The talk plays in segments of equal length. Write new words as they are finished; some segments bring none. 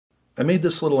I made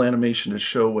this little animation to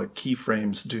show what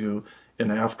keyframes do in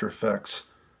After Effects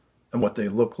and what they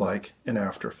look like in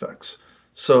After Effects.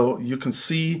 So you can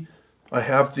see I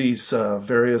have these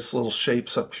various little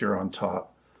shapes up here on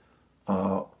top.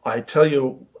 I tell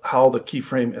you how the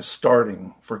keyframe is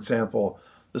starting. For example,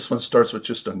 this one starts with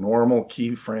just a normal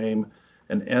keyframe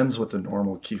and ends with a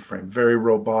normal keyframe. Very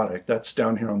robotic. That's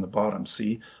down here on the bottom.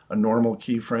 See? A normal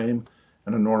keyframe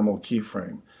and a normal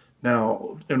keyframe.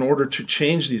 Now, in order to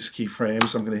change these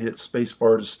keyframes, I'm going to hit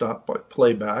spacebar to stop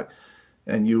playback,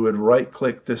 and you would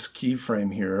right-click this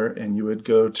keyframe here, and you would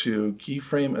go to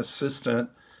Keyframe Assistant,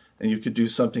 and you could do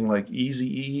something like Easy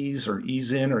Ease or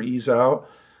Ease In or Ease Out,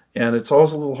 and it's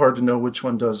always a little hard to know which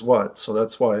one does what, so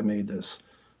that's why I made this.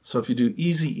 So if you do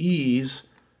Easy Ease,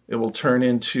 it will turn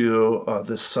into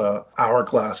this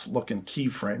hourglass-looking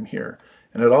keyframe here,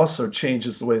 and it also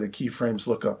changes the way the keyframes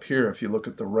look up here. If you look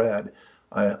at the red,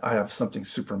 I have something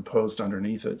superimposed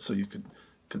underneath it so you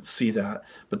could see that.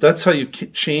 But that's how you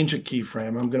change a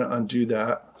keyframe. I'm going to undo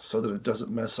that so that it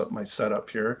doesn't mess up my setup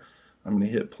here. I'm going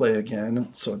to hit play again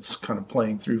so it's kind of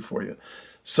playing through for you.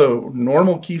 So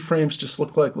normal keyframes just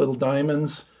look like little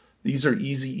diamonds. These are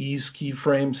Easy Ease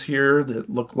keyframes here that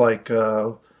look like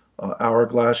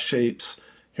hourglass shapes.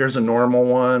 Here's a normal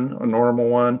one, a normal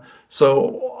one.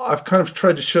 So I've kind of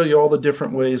tried to show you all the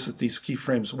different ways that these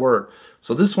keyframes work.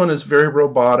 So this one is very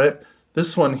robotic.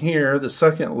 This one here, the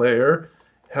second layer,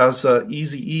 has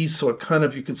Easy Ease, so it kind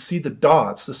of, you can see the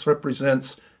dots. This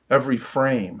represents every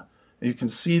frame. And you can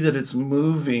see that it's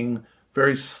moving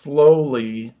very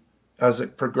slowly as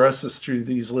it progresses through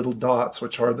these little dots,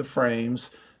 which are the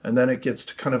frames, and then it gets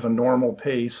to kind of a normal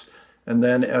pace. And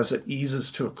then as it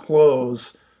eases to a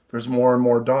close, there's more and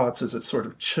more dots as it sort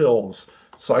of chills.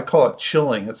 So I call it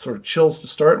chilling. It sort of chills to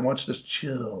start, and watch this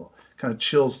chill. Kind of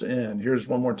chills to end. Here's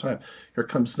one more time. Here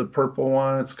comes the purple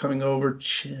one. It's coming over.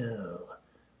 Chill.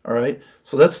 All right.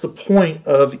 So that's the point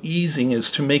of easing,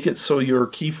 is to make it so your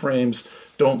keyframes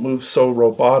don't move so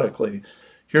robotically.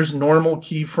 Here's normal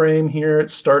keyframe here.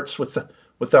 It starts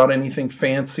without anything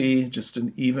fancy, just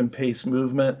an even pace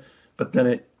movement, but then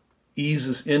it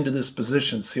eases into this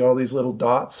position. See all these little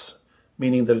dots?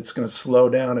 Meaning that it's going to slow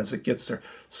down as it gets there.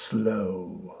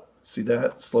 Slow. See that?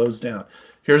 It slows down.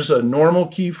 Here's a normal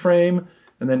keyframe,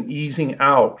 and then easing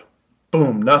out.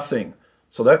 Boom, nothing.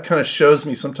 So that kind of shows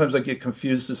me, sometimes I get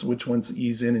confused as to which ones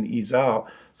ease in and ease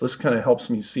out. So this kind of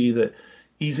helps me see that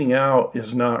easing out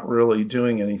is not really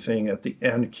doing anything at the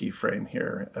end keyframe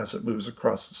here as it moves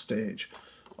across the stage.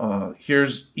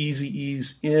 Here's Easy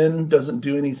Ease In, doesn't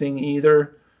do anything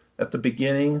either at the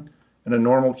beginning. And a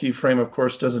normal keyframe, of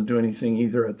course, doesn't do anything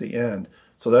either at the end.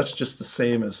 So that's just the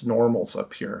same as normals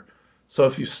up here. So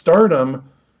if you start them,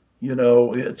 you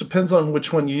know, it depends on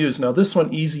which one you use. Now this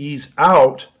one, Easy Ease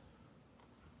Out,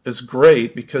 is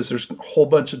great because there's a whole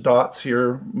bunch of dots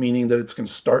here, meaning that it's going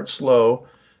to start slow.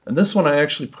 And this one I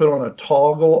actually put on a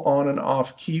toggle on and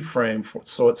off keyframe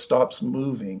so it stops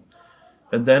moving.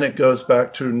 And then it goes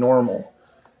back to normal.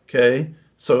 Okay,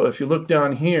 so if you look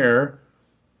down here,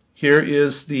 here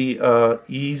is the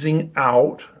easing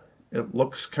out. It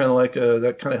looks kind of like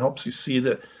that kind of helps you see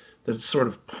that it's sort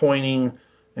of pointing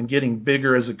and getting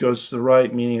bigger as it goes to the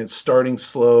right, meaning it's starting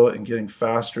slow and getting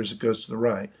faster as it goes to the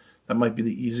right. That might be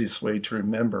the easiest way to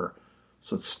remember.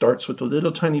 So it starts with a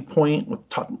little tiny point with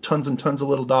tons and tons of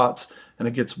little dots, and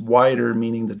it gets wider,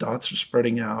 meaning the dots are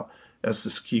spreading out as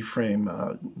this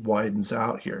keyframe widens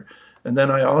out here. And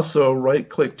then I also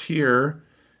right-clicked here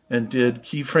and did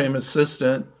Keyframe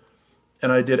Assistant,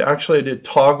 and I did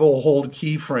toggle hold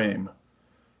keyframe,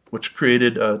 which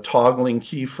created a toggling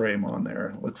keyframe on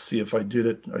there. Let's see if I did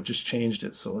it. I just changed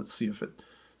it, so let's see if it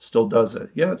still does it.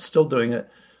 Yeah, it's still doing it.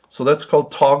 So that's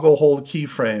called toggle hold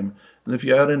keyframe. And if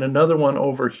you add in another one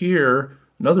over here,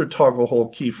 another toggle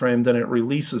hold keyframe, then it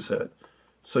releases it.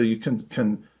 So you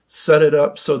can set it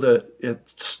up so that it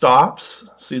stops.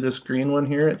 See this green one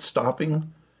here? It's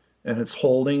stopping, and it's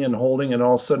holding and holding, and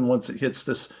all of a sudden once it hits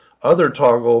this other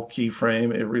toggle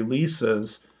keyframe, it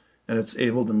releases, and it's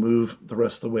able to move the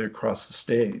rest of the way across the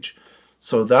stage.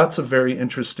 So that's a very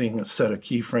interesting set of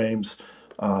keyframes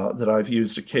that I've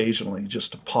used occasionally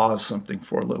just to pause something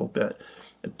for a little bit.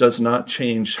 It does not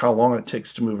change how long it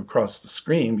takes to move across the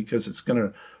screen because it's going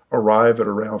to arrive at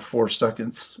around 4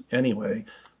 seconds anyway,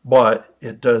 but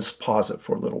it does pause it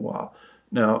for a little while.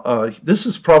 Now, this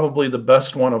is probably the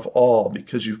best one of all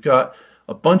because you've got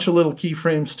a bunch of little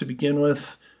keyframes to begin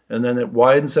with, and then it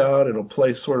widens out, it'll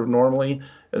play sort of normally,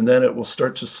 and then it will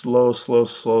start to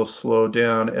slow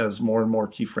down as more and more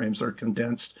keyframes are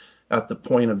condensed at the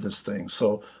point of this thing.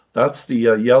 So that's the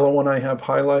yellow one I have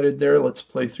highlighted there. Let's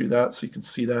play through that so you can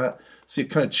see that. See, it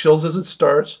kind of chills as it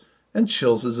starts, and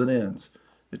chills as it ends.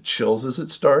 It chills as it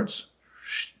starts,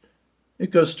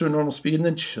 it goes to a normal speed, and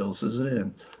then chills as it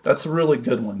ends. That's a really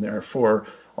good one there for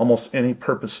almost any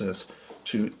purposes,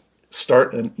 to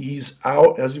start an ease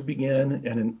out as you begin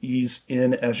and an ease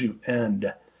in as you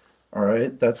end. All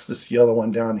right, that's this yellow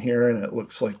one down here, and it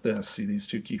looks like this. See these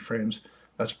two keyframes?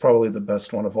 That's probably the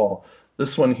best one of all.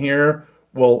 This one here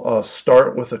will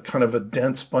start with a kind of a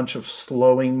dense bunch of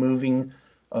slowing moving.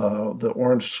 The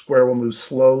orange square will move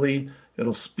slowly.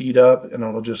 It'll speed up, and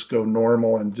it'll just go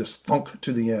normal and just thunk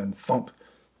to the end, thunk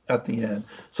at the end.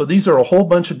 So these are a whole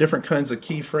bunch of different kinds of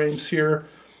keyframes here,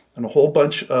 and a whole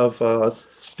bunch of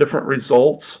different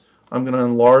results. I'm going to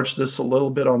enlarge this a little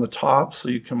bit on the top so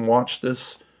you can watch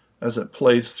this as it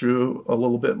plays through a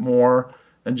little bit more,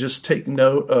 and just take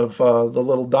note of the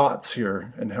little dots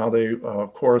here and how they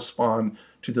correspond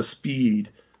to the speed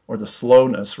or the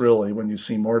slowness. Really, when you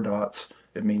see more dots,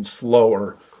 it means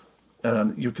slower,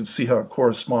 and you can see how it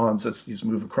corresponds as these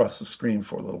move across the screen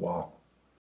for a little while.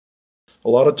 A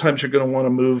lot of times you're going to want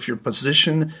to move your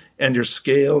position and your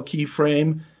scale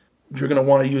keyframe. You're going to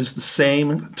want to use the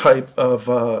same type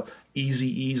of easy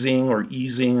easing or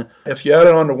easing. If you add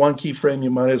it onto one keyframe,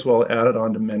 you might as well add it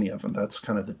onto many of them. That's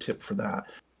kind of the tip for that.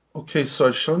 Okay, so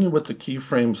I've shown you what the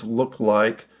keyframes look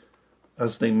like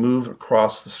as they move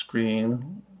across the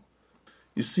screen.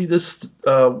 You see this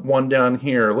one down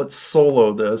here. Let's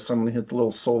solo this. I'm going to hit the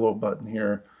little solo button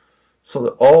here, so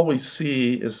that all we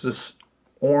see is this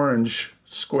orange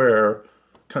square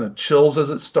kind of chills as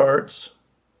it starts.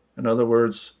 In other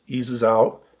words, eases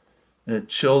out. And it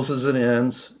chills as it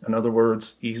ends. In other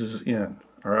words, eases in.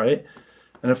 All right.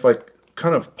 And if I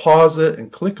kind of pause it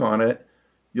and click on it,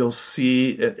 you'll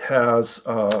see it has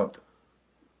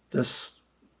this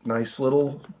nice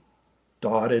little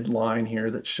dotted line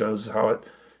here that shows how it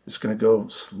is going to go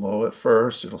slow at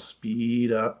first. It'll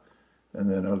speed up, and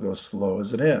then it'll go slow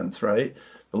as it ends, right?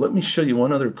 But let me show you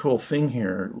one other cool thing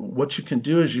here. What you can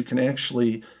do is you can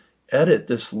actually edit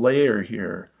this layer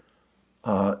here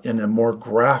in a more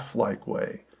graph-like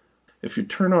way. If you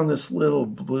turn on this little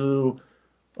blue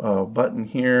button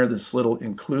here, this little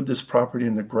include this property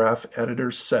in the graph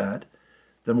editor set,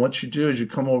 then what you do is you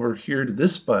come over here to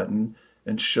this button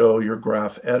and show your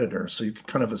graph editor. So you can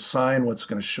kind of assign what's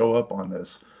going to show up on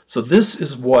this. So this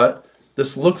is what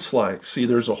this looks like. See,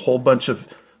 there's a whole bunch of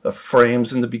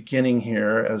frames in the beginning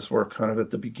here as we're kind of at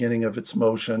the beginning of its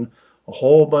motion. A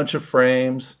whole bunch of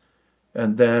frames.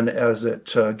 And then as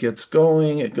it gets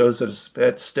going, it goes at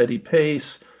a steady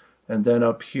pace. And then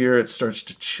up here, it starts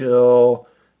to chill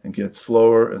and get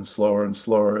slower and slower and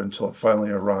slower until it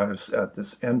finally arrives at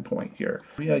this endpoint here.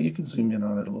 Yeah, you can zoom in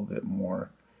on it a little bit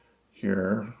more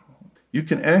here. You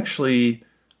can actually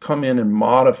come in and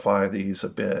modify these a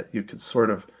bit. You can sort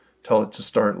of tell it to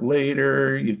start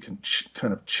later. You can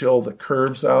kind of chill the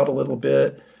curves out a little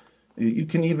bit. You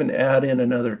can even add in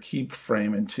another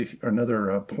keyframe into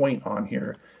another point on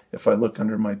here. If I look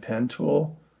under my pen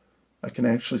tool, I can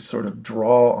actually sort of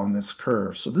draw on this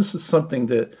curve. So this is something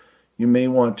that you may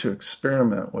want to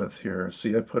experiment with here.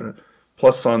 See, I put a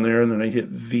plus on there, and then I hit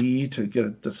V to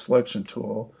get the selection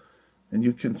tool. And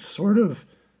you can sort of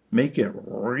make it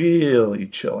really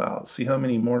chill out. See how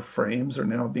many more frames are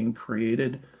now being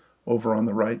created over on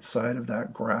the right side of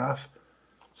that graph?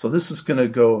 So this is going to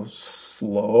go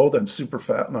slow, then super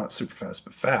fast, not super fast,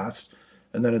 but fast.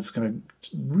 And then it's going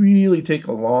to really take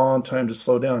a long time to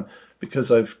slow down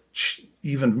because I've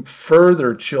even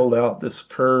further chilled out this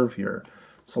curve here.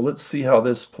 So let's see how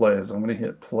this plays. I'm going to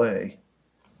hit play.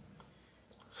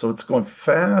 So it's going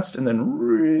fast and then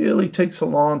really takes a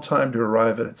long time to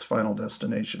arrive at its final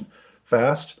destination.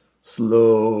 Fast,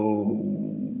 slow.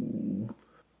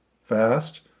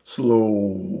 Fast,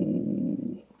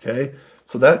 slow. Okay,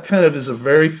 so that kind of is a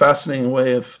very fascinating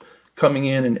way of coming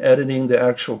in and editing the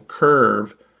actual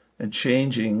curve and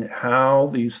changing how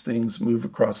these things move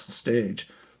across the stage.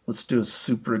 Let's do a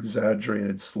super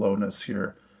exaggerated slowness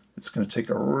here. It's going to take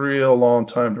a real long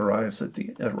time to arrive at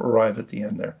the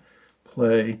end there.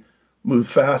 Play, move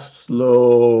fast,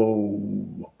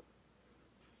 slow,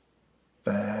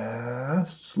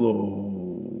 fast,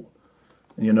 slow.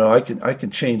 And you know, I can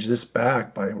change this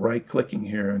back by right-clicking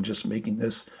here and just making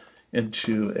this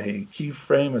into a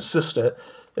keyframe assistant.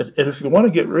 And if you want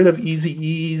to get rid of easy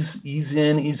ease, ease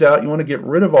in, ease out, you want to get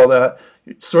rid of all that,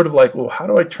 it's sort of like, well, how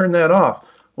do I turn that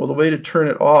off? Well, the way to turn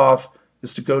it off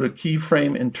is to go to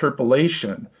keyframe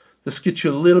interpolation. This gets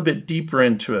you a little bit deeper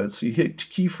into it. So you hit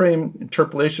keyframe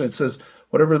interpolation. It says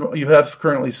whatever you have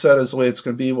currently set as the way it's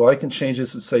going to be. Well, I can change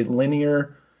this and say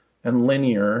linear and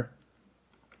linear,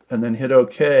 and then hit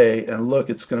OK. And look,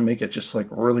 it's going to make it just like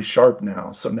really sharp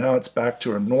now. So now it's back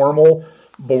to a normal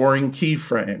boring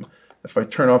keyframe. If I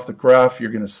turn off the graph,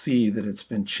 you're going to see that it's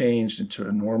been changed into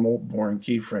a normal, boring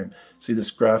keyframe. See this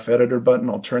graph editor button?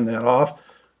 I'll turn that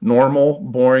off. Normal,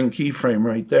 boring keyframe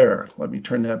right there. Let me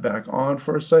turn that back on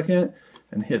for a second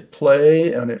and hit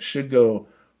play, and it should go.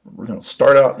 We're going to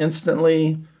start out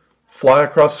instantly, fly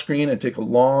across the screen, and take a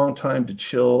long time to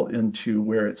chill into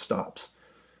where it stops.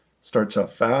 Starts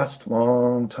out fast,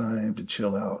 long time to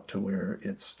chill out to where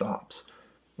it stops.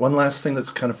 One last thing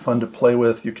that's kind of fun to play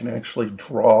with, you can actually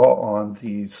draw on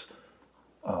these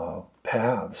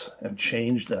paths and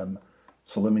change them.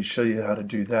 So let me show you how to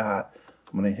do that.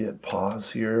 I'm going to hit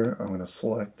pause here. I'm going to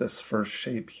select this first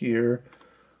shape here.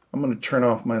 I'm going to turn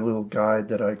off my little guide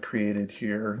that I created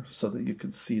here so that you can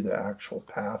see the actual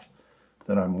path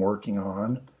that I'm working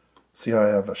on. See how I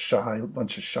have a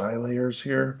bunch of shy layers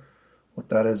here? What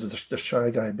that is the shy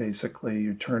guy. Basically,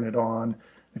 you turn it on.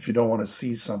 If you don't want to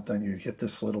see something, you hit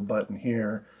this little button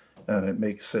here, and it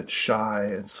makes it shy,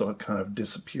 and so it kind of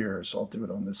disappears. I'll do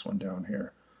it on this one down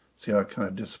here. See how it kind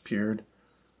of disappeared?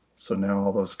 So now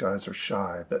all those guys are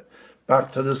shy. But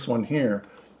back to this one here,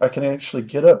 I can actually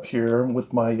get up here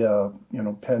with my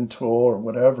pen tool or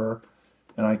whatever,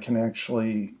 and I can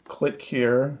actually click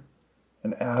here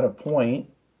and add a point,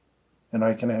 and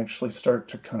I can actually start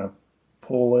to kind of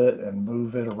pull it and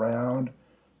move it around,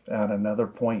 add another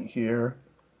point here,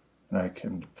 and I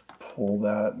can pull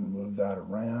that and move that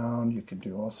around. You can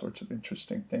do all sorts of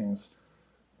interesting things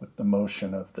with the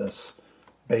motion of this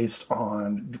based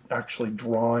on actually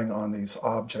drawing on these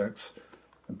objects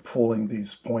and pulling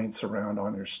these points around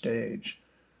on your stage.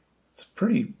 It's a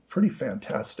pretty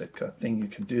fantastic thing you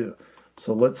can do.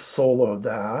 So let's solo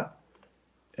that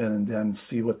and then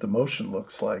see what the motion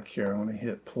looks like here. I'm going to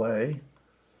hit play.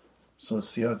 So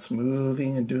see how it's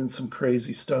moving and doing some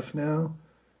crazy stuff now?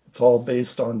 It's all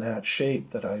based on that shape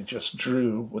that I just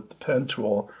drew with the pen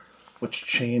tool, which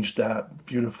changed that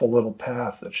beautiful little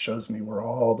path that shows me where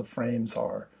all the frames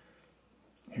are.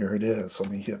 Here it is. Let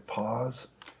me hit pause.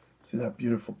 See that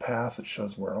beautiful path that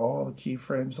shows where all the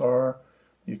keyframes are?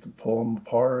 You can pull them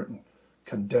apart and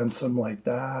condense them like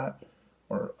that,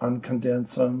 or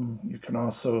uncondense them. You can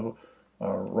also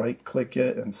right click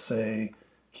it and say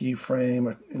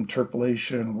keyframe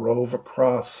interpolation rove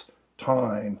across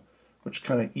time, which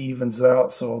kind of evens out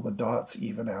so all the dots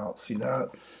even out. See that?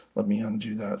 Let me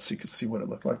undo that so you can see what it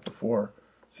looked like before.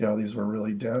 See how these were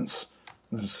really dense?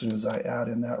 And as soon as I add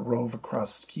in that rove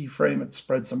across the keyframe, it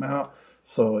spreads them out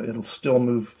so it'll still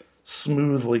move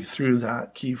smoothly through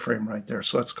that keyframe right there.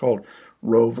 So that's called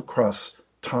rove across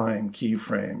time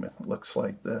keyframe. It looks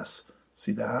like this.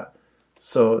 See that?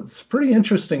 So it's pretty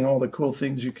interesting, all the cool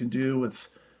things you can do with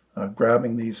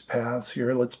grabbing these paths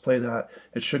here. Let's play that.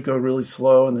 It should go really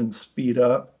slow and then speed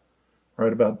up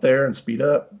right about there and speed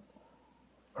up.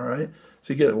 All right,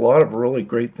 so you get a lot of really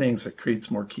great things. That creates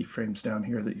more keyframes down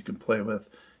here that you can play with.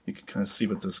 You can kind of see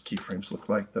what those keyframes look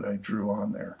like that I drew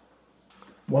on there.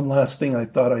 One last thing I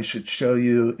thought I should show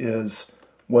you is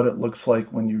what it looks like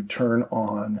when you turn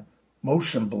on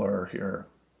motion blur here.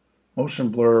 Motion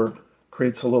blur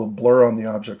creates a little blur on the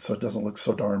object so it doesn't look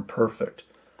so darn perfect.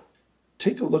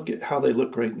 Take a look at how they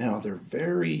look right now. They're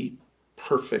very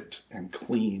perfect and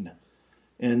clean.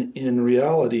 And in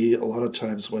reality, a lot of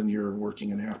times when you're working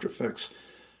in After Effects,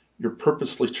 you're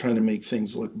purposely trying to make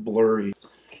things look blurry.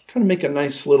 Kind of make a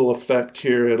nice little effect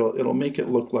here. It'll make it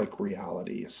look like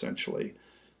reality, essentially.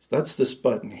 So that's this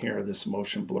button here, this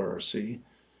motion blur, see?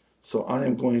 So I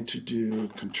am going to do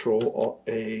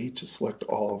Control-A to select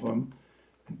all of them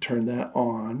and turn that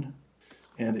on.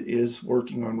 And it is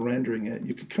working on rendering it.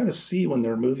 You can kind of see when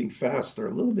they're moving fast, they're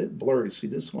a little bit blurry. See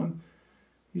this one?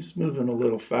 He's moving a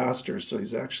little faster, so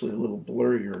he's actually a little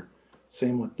blurrier.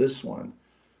 Same with this one.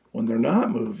 When they're not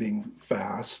moving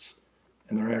fast,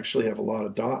 and they actually have a lot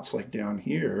of dots like down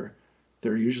here,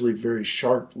 they're usually very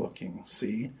sharp looking.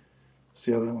 See?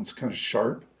 See how that one's kind of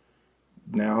sharp?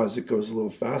 Now as it goes a little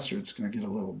faster, it's going to get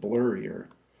a little blurrier.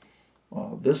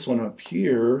 This one up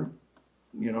here,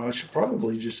 I should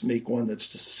probably just make one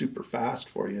that's just super fast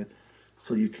for you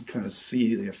so you can kind of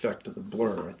see the effect of the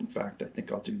blur. In fact, I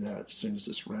think I'll do that as soon as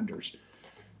this renders.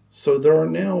 So there are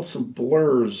now some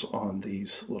blurs on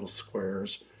these little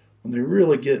squares. When they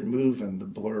really get moving, the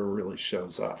blur really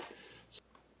shows up.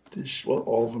 Well,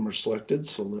 all of them are selected,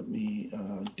 so let me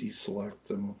deselect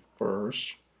them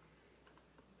first.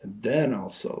 And then I'll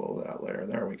solo that layer.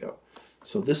 There we go.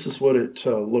 So this is what it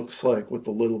looks like with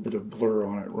a little bit of blur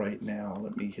on it right now.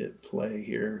 Let me hit play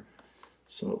here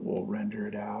so it will render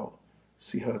it out.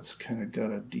 See how it's kind of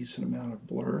got a decent amount of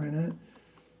blur in it?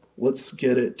 Let's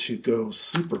get it to go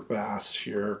super fast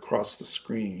here across the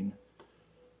screen.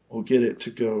 We'll get it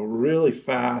to go really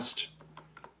fast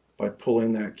by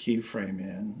pulling that keyframe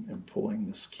in and pulling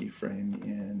this keyframe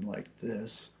in like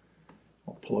this.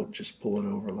 I'll just pull it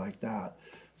over like that.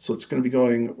 So it's going to be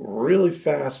going really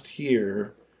fast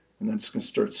here, and then it's going to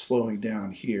start slowing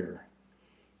down here.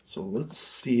 So let's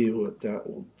see what that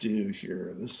will do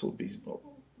here. This will be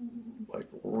like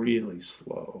really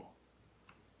slow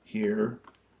here,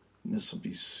 and this will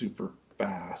be super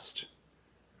fast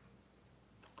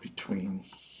between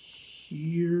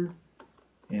here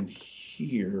and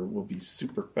here will be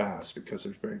super fast because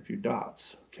there's very few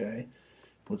dots. Okay,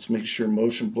 let's make sure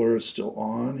motion blur is still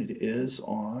on. It is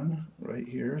on right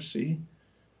here. See,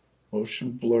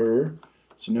 motion blur.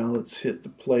 So now let's hit the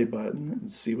play button and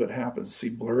see what happens. See,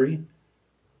 blurry?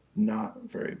 Not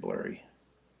very blurry.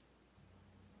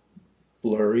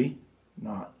 Blurry?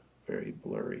 Not very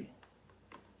blurry.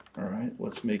 All right,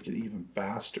 let's make it even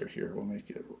faster here. We'll make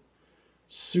it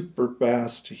super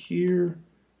fast to here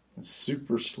and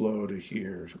super slow to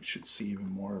here. We should see even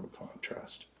more of a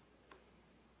contrast.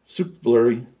 Super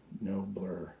blurry, no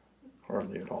blur,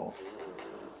 hardly at all.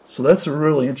 So that's a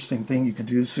really interesting thing you can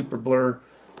do, super blur,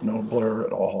 no blur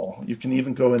at all. You can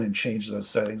even go in and change those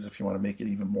settings if you want to make it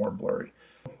even more blurry.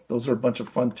 Those are a bunch of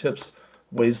fun tips,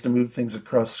 ways to move things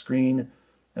across screen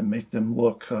and make them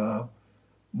look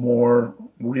more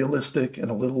realistic and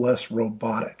a little less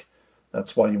robotic.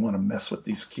 That's why you want to mess with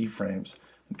these keyframes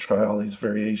and try all these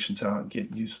variations out and get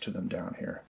used to them down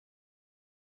here.